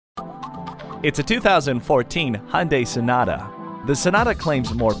It's a 2014 Hyundai Sonata. The Sonata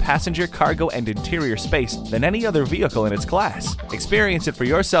claims more passenger, cargo, and interior space than any other vehicle in its class. Experience it for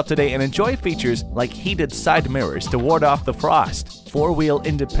yourself today and enjoy features like heated side mirrors to ward off the frost, four-wheel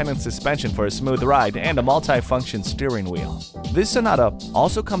independent suspension for a smooth ride, and a multi-function steering wheel. This Sonata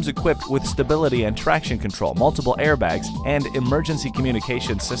also comes equipped with stability and traction control, multiple airbags, and emergency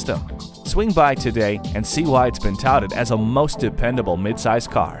communication system. Swing by today and see why it's been touted as a most dependable midsize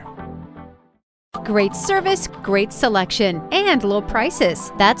car. Great service, great selection, and low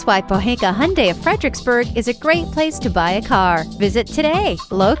prices. That's why Pohanka Hyundai of Fredericksburg is a great place to buy a car. Visit today,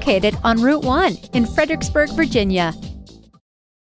 located on Route 1 in Fredericksburg, Virginia.